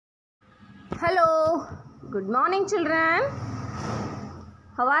Hello, good morning children.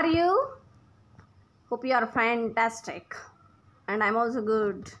 How are you? Hope you are fantastic and I'm also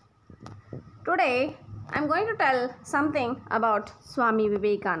good. Today I'm going to tell something about Swami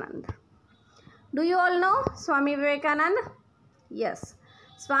Vivekananda. Do you all know Swami Vivekananda? Yes,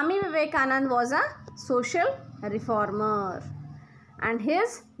 Swami Vivekananda was a social reformer and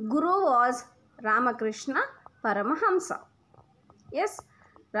his guru was Ramakrishna Paramahamsa. Yes,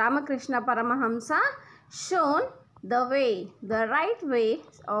 Ramakrishna Paramahamsa shown the way, the right way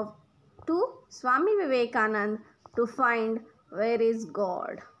to Swami Vivekananda to find where is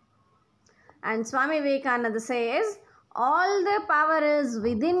God. And Swami Vivekananda says, all the power is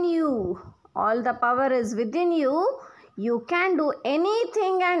within you. All the power is within you. You can do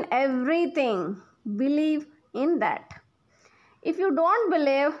anything and everything. Believe in that. If you don't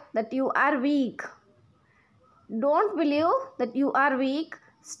believe that you are weak,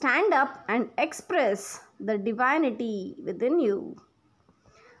 stand up and express the divinity within you.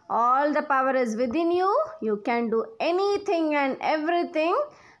 All the power is within you. You can do anything and everything.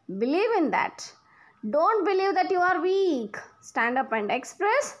 Believe in that. Don't believe that you are weak. Stand up and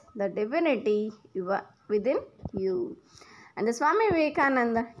express the divinity within you. And the Swami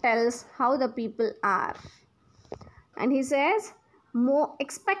Vivekananda tells how the people are. And he says,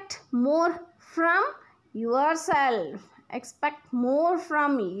 expect more from yourself. Expect more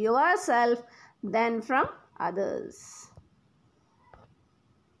from yourself than from others.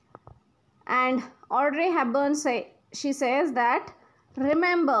 And Audrey Hepburn she says that,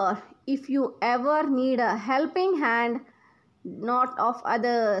 remember, if you ever need a helping hand, not of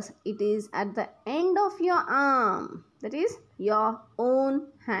others, it is at the end of your arm, that is your own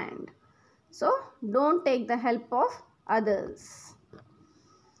hand. So don't take the help of others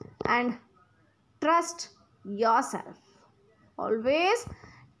and trust yourself. Always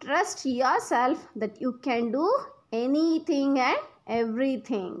trust yourself that you can do anything and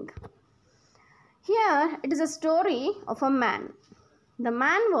everything. Here it is a story of a man. The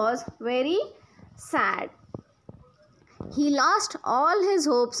man was very sad. He lost all his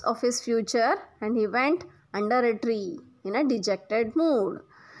hopes of his future and he went under a tree in a dejected mood.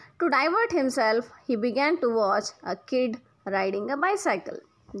 To divert himself, he began to watch a kid riding a bicycle.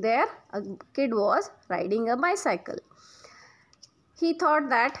 There a kid was riding a bicycle. He thought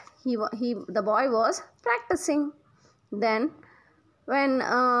that the boy was practicing. Then when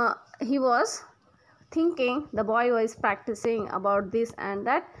he was thinking the boy was practicing about this and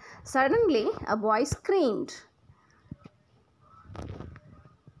that, suddenly a boy screamed.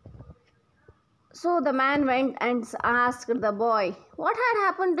 So the man went and asked the boy, what had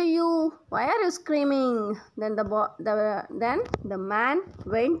happened to you? Why are you screaming? Then the man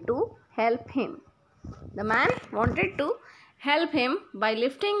went to help him. The man wanted to help him by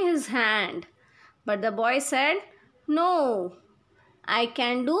lifting his hand. But the boy said, no, I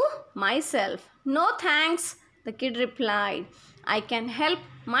can do myself. No thanks, the kid replied. I can help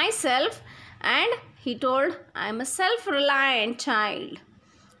myself. And he told, I am a self-reliant child.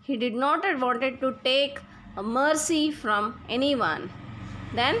 He did not want to take a mercy from anyone.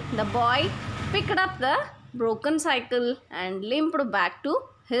 Then the boy picked up the broken cycle and limped back to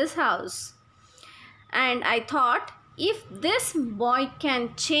his house. And I thought, if this boy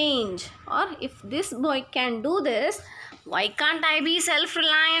can change, or if this boy can do this, why can't I be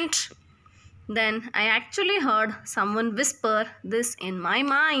self-reliant? Then I actually heard someone whisper this in my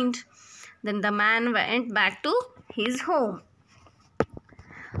mind. Then the man went back to his home.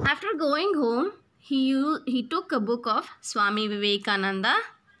 After going home, he took a book of Swami Vivekananda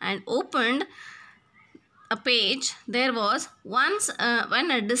and opened a page. There was once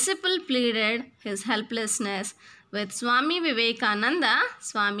when a disciple pleaded his helplessness with Swami Vivekananda,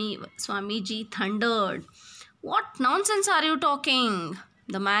 Swamiji thundered. What nonsense are you talking?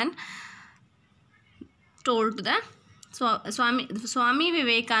 The man told to the Swami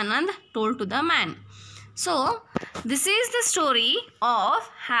Vivekananda told to the man. So this is the story of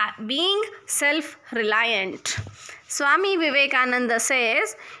being self-reliant. Swami Vivekananda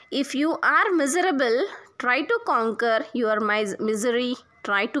says, if you are miserable, try to conquer your misery.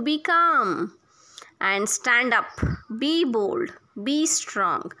 Try to be calm and stand up. Be bold. Be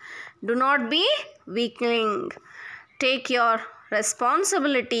strong. Do not be weakling. Take your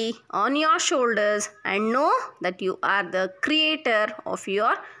responsibility on your shoulders and know that you are the creator of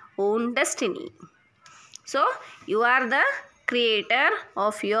your own destiny. So, you are the creator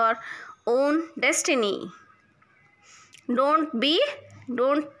of your own destiny. Don't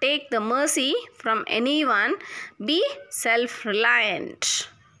take the mercy from anyone. Be self-reliant.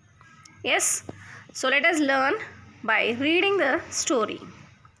 Yes. So, let us learn by reading the story.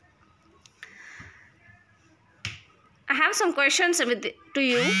 I have some questions to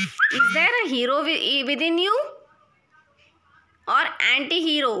you. Is there a hero within you or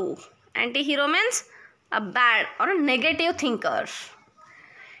anti-hero? Anti-hero means a bad or a negative thinker.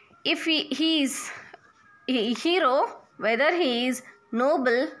 If he is a hero, whether he is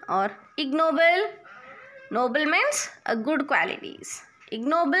noble or ignoble. Noble means a good qualities.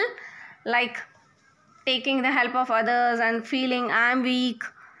 Ignoble, like taking the help of others and feeling I am weak.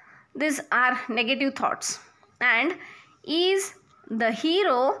 These are negative thoughts. And is the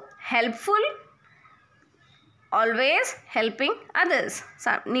hero helpful? Always helping others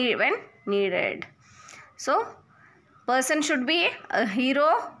when needed. So, person should be a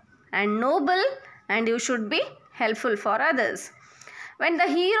hero and noble, and you should be helpful for others. When the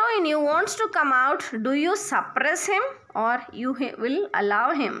hero in you wants to come out, do you suppress him or you will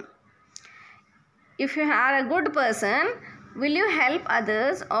allow him? If you are a good person, will you help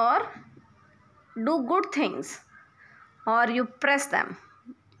others or do good things, or you press them?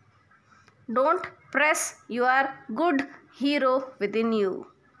 Don't press your good hero within you.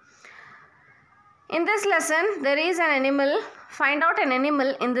 In this lesson, there is an animal. Find out an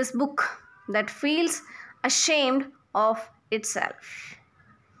animal in this book that feels ashamed of itself.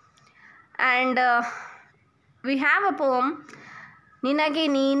 And we have a poem, Ninage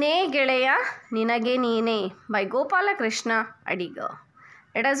Neene Geleya Ninage Neene by Gopala Krishna Adiga.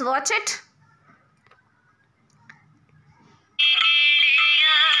 Let us watch it.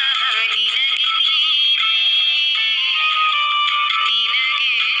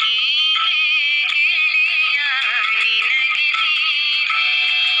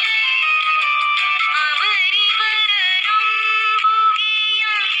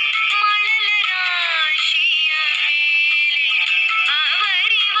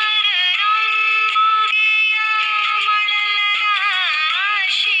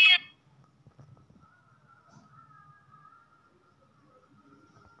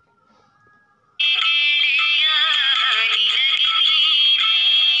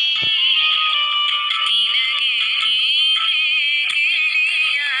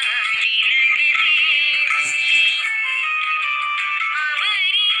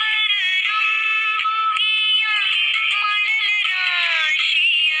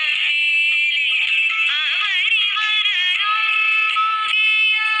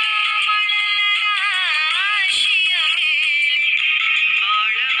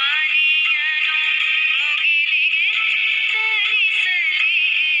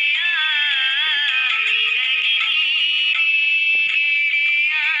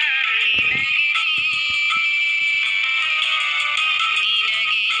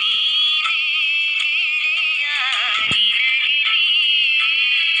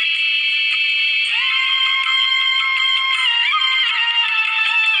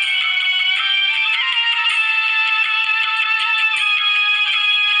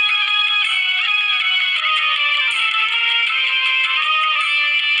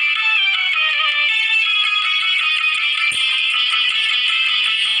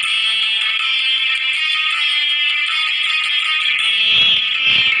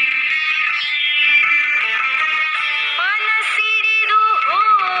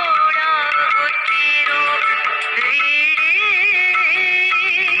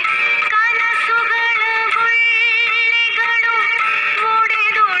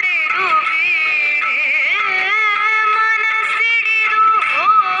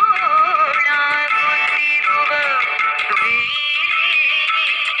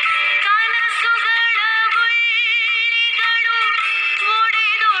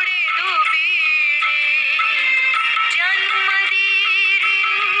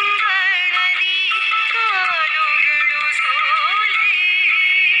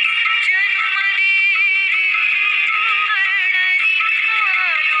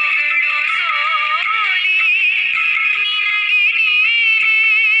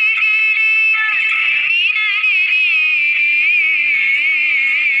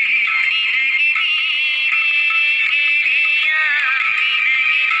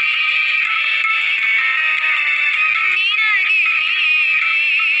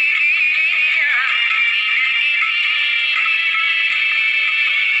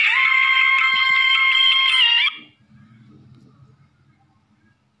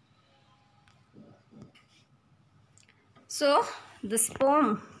 So, this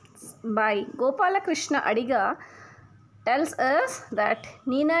poem by Gopala Krishna Adiga tells us that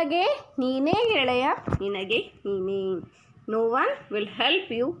Ninage Neene Geleya Ninage Neene. No one will help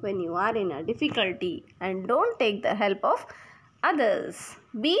you when you are in a difficulty, and don't take the help of others.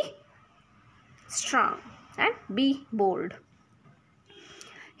 Be strong and be bold.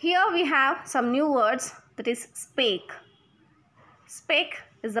 Here we have some new words. that is spake. Spake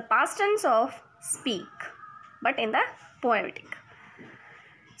is the past tense of speak, but in the poetic.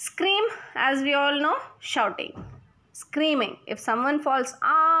 Scream, as we all know, shouting. Screaming. If someone falls,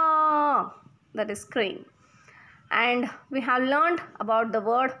 ah, that is scream. And we have learned about the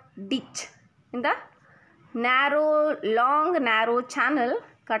word ditch. In the long narrow channel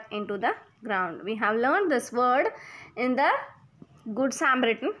cut into the ground. We have learned this word in the Good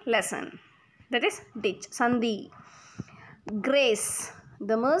Samaritan lesson. That is ditch, sandhi. Grace,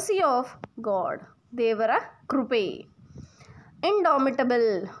 the mercy of God. Devara krupe.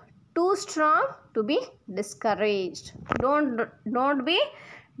 Indomitable, too strong to be discouraged. Don't be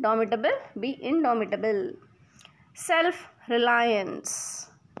domitable, be indomitable. Self-reliance,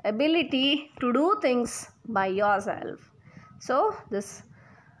 ability to do things by yourself. So this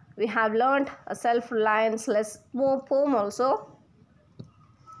we have learned a self-reliance poem also.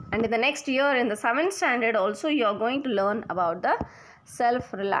 And in the next year, in the 7th standard also, you are going to learn about the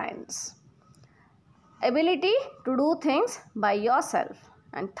self-reliance. Ability to do things by yourself.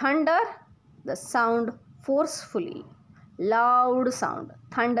 And thunder, the sound forcefully. Loud sound.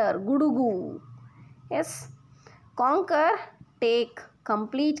 Thunder, gudugu. Yes. Conquer, take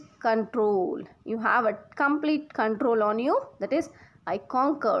complete control. You have a complete control on you. That is, I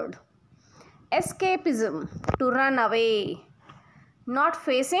conquered. Escapism, to run away. Not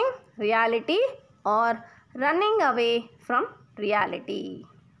facing reality or running away from reality.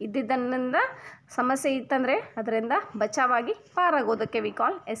 ಇದ್ದಿದ್ದನ್ನಿಂದ ಸಮಸ್ಯೆ ಇತ್ತಂದರೆ ಅದರಿಂದ ಬಚಾವಾಗಿ ಪಾರಾಗೋದಕ್ಕೆ we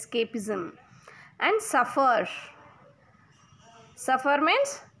call escapism. And suffer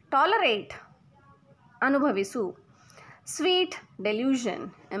means tolerate, ಅನುಭವಿಸು. Sweet, delusion.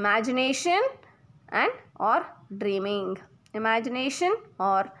 Imagination and R dreaming. Imagination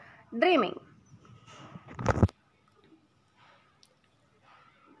R dreaming.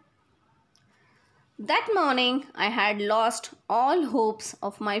 That morning, I had lost all hopes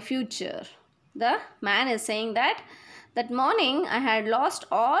of my future. The man is saying that morning I had lost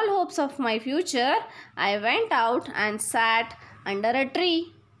all hopes of my future. I went out and sat under a tree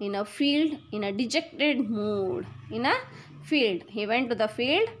in a field in a dejected mood. In a field. He went to the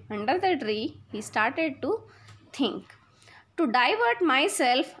field under the tree. He started to think. To divert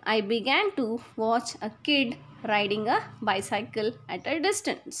myself, I began to watch a kid riding a bicycle at a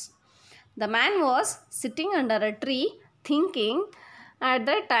distance. The man was sitting under a tree thinking. At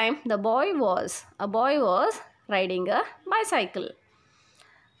that time a boy was riding a bicycle,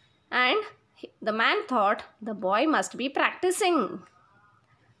 and the man thought the boy must be practicing.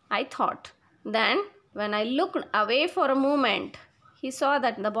 I thought. Then when I looked away for a moment, he saw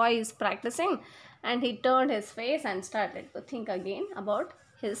that the boy is practicing, and he turned his face and started to think again about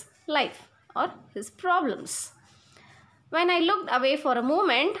his life or his problems. When I looked away for a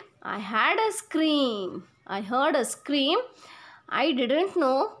moment, I heard a scream. I didn't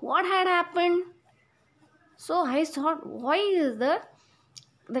know what had happened. So I thought, why is that?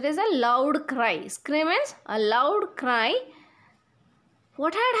 There is a loud cry. Scream means a loud cry.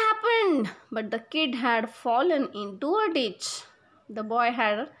 What had happened? But the kid had fallen into a ditch. The boy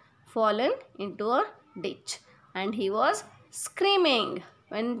had fallen into a ditch, and he was screaming.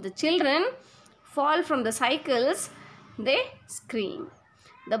 When the children fall from the cycles, they scream.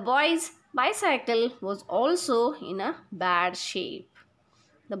 The boy's bicycle was also in a bad shape.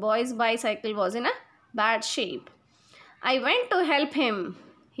 The boy's bicycle was in a bad shape. I went to help him.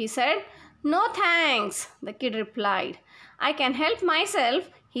 He said, "No thanks," the kid replied. "I can help myself."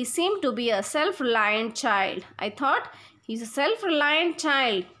 He seemed to be a self-reliant child. I thought, he's a self-reliant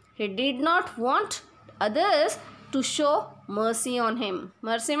child. He did not want others to show mercy on him.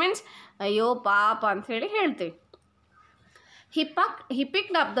 Mercy means, ayyo paap anteli ಹೇಳ್ತೀವಿ. He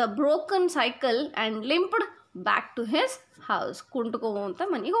picked up the broken cycle and limped back to his house. ಕುಂಟುಕೋಂತ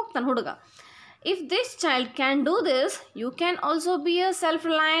ಮನೆಗೆ ಹೋಗ್ತಾನೆ ಹುಡುಗ. If this child can do this, you can also be a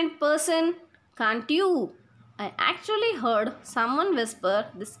self-reliant person, can't you? I actually heard someone whisper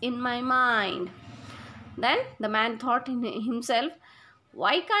this in my mind. Then the man thought in himself,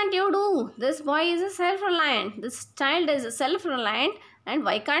 why can't you do? This boy is a self-reliant. This child is a self-reliant, and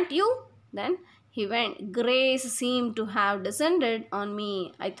why can't you? Then he went. Grace seemed to have descended on me.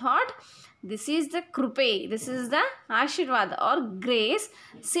 I thought, this is the krupe. This is the ashirvada or grace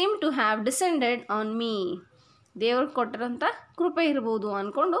seemed to have descended on me. ದೇವರು ಕೊಟ್ಟಿರೋಂಥ ಕೃಪೆ ಇರ್ಬೋದು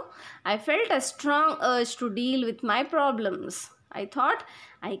ಅಂದ್ಕೊಂಡು I felt a strong urge to deal with my problems. I thought,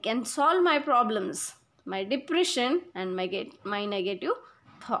 I can solve my problems, my depression and my negative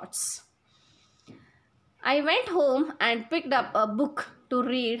thoughts. I went home and picked up a book to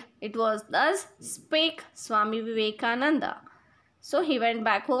read. It was Thus Spake Swami Vivekananda. So he went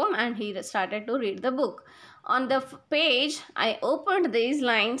back home and he started to read the book. On the page I opened, these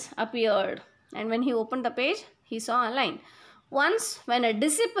lines appeared. And when he opened the page, he saw a line. Once when a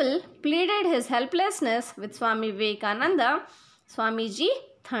disciple pleaded his helplessness with Swami Vivekananda, Swamiji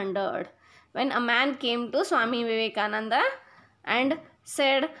thundered. When a man came to Swami Vivekananda and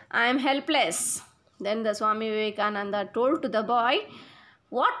said, I am helpless, then the Swami Vivekananda told to the boy,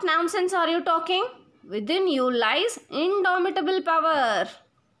 what nonsense are you talking? Within you lies indomitable power.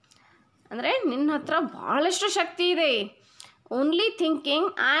 ಅಂದರೆ ನಿನ್ನ ಹತ್ರ ಭಾಳಷ್ಟು ಶಕ್ತಿ ಇದೆ. Only thinking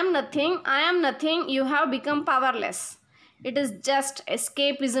I am nothing you have become powerless. It is just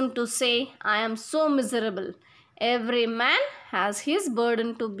escapism to say, I am so miserable. Every man has his burden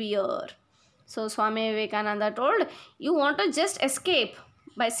to bear. So Swami Vivekananda told, you want to just escape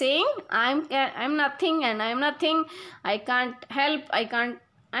by saying, I'm nothing and I'm nothing. I can't help.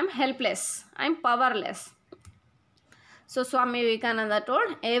 I'm helpless. I'm powerless. So Swami Vivekananda told,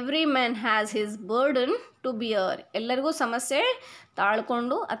 every man has his burden to bear. ಎಲ್ಲರಿಗೂ ಸಮಸ್ಯೆ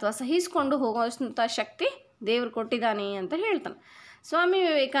ತಾಳ್ಕೊಂಡು ಅಥವಾ ಸಹಿಸ್ಕೊಂಡು ಹೋಗೋವಂಥ ಶಕ್ತಿ ದೇವರು ಕೊಟ್ಟಿದ್ದಾನೆ ಅಂತ ಹೇಳ್ತಾನೆ. Swami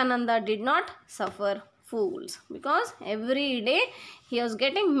Vivekananda did not suffer fools, because every day he was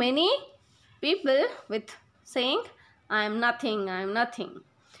getting many people with saying, I am nothing.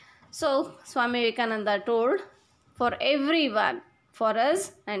 So Swami Vivekananda told, for everyone, for us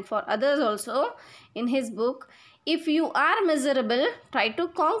and for others also, in his book, if you are miserable, try to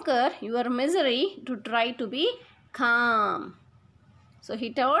conquer your misery to try to be calm. So he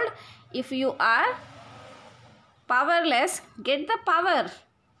told, if you are powerless, get the power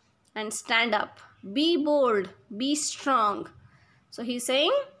and stand up. Be bold, be strong. So he's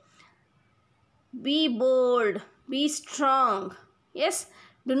saying, be bold, be strong. Yes,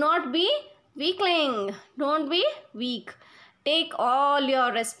 do not be weakling, don't be weak. Take all your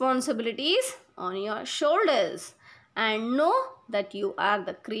responsibilities on your shoulders and know that you are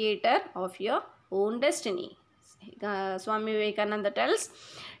the creator of your own destiny. Swami Vivekananda tells,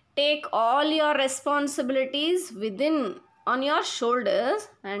 take all your responsibilities within on your shoulders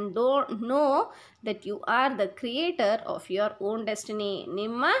and don't know that you are the creator of your own destiny.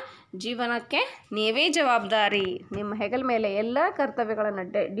 ನಿಮ್ಮ ಜೀವನಕ್ಕೆ ನೀವೇ ಜವಾಬ್ದಾರಿ. ನಿಮ್ಮ ಹೆಗಲ ಮೇಲೆ ಎಲ್ಲ ಕರ್ತವ್ಯಗಳನ್ನು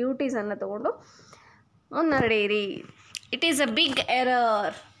ಡ್ಯೂಟೀಸನ್ನು ತಗೊಂಡು ಮುನ್ನಡೆಯಿರಿ. It is a big error.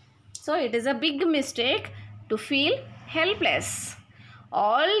 So it is a big mistake to feel helpless.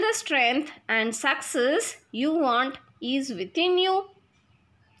 All the strength and success you want is within you.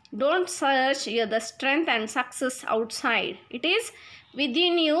 Don't search the strength and success outside. It is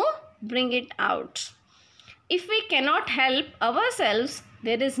within you. Bring it out. If we cannot help ourselves,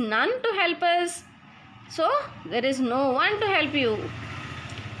 there is none to help us. So there is no one to help you.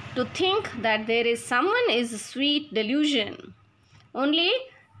 To think that there is someone is a sweet delusion. Only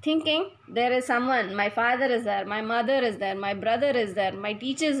thinking there is someone, my father is there, my mother is there, my brother is there, my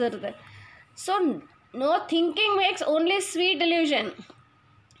teachers are there. So no, thinking makes only sweet delusion.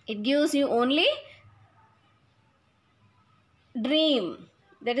 It gives you only dream.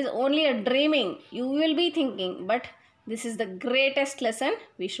 That is only a dreaming. You will be thinking, but this is the greatest lesson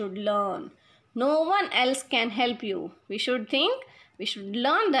we should learn. No one else can help you. We should think, we should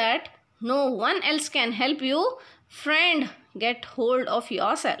learn that no one else can help you. Friend, get hold of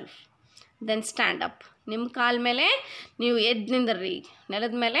yourself. Then stand up. ನಿಮ್ಮ ಕಾಲ ಮೇಲೆ ನೀವು ಎದ್ದು ನಿಂದಿರ್ರಿ.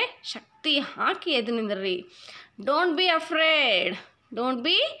 ನೆಲದ ಮೇಲೆ ಶಕ್ತಿ ಹಾಕಿ ಎದ್ದು ನಿಂದಿರ್ರಿ. Don't be afraid. Don't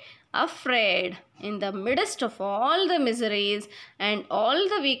be afraid. In the midst of all the miseries and all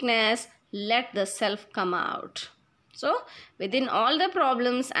the weakness, let the self come out. So, within all the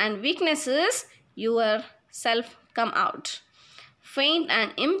problems and weaknesses, your self come out. Faint and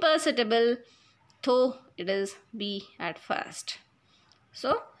imperceptible, though it is be at first.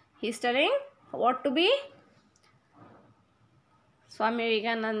 So, he's telling what to be. Swami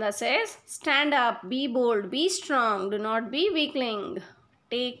Vivekananda says, stand up, be bold, be strong, do not be weakling.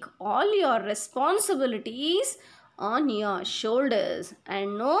 Take all your responsibilities on your shoulders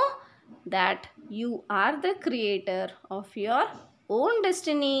and know that you are the creator of your own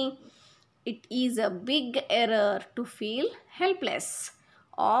destiny. It is a big error to feel helpless.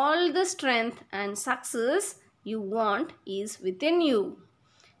 All the strength and success you want is within you.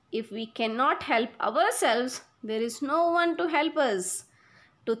 If we cannot help ourselves, there is no one to help us.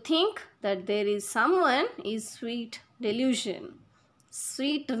 To think that there is someone is sweet delusion,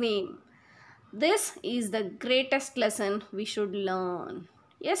 sweet dream. This is the greatest lesson we should learn.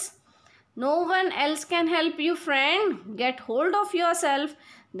 Yes, no one else can help you, friend. Get hold of yourself.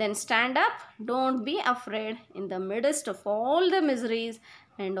 Then stand up. Don't be afraid. In the midst of all the miseries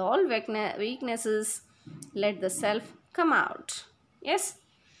and all weaknesses, let the self come out. Yes,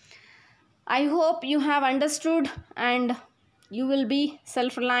 I hope you have understood and You will be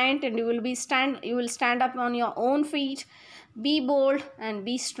self-reliant and you will stand up on your own feet. Be bold and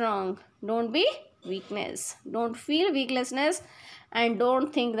be strong. Don't be weakness. Don't feel weakness and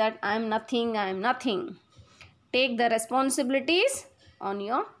don't think that I'm nothing. Take the responsibilities on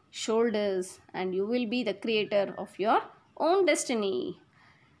your shoulders and you will be the creator of your own destiny.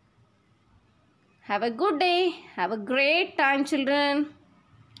 Have a good day. Have a great time, children.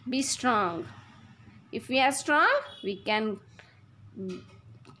 Be strong. If we are strong, we can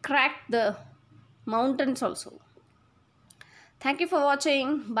crack the mountains also. Thank you for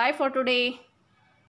watching. Bye for today.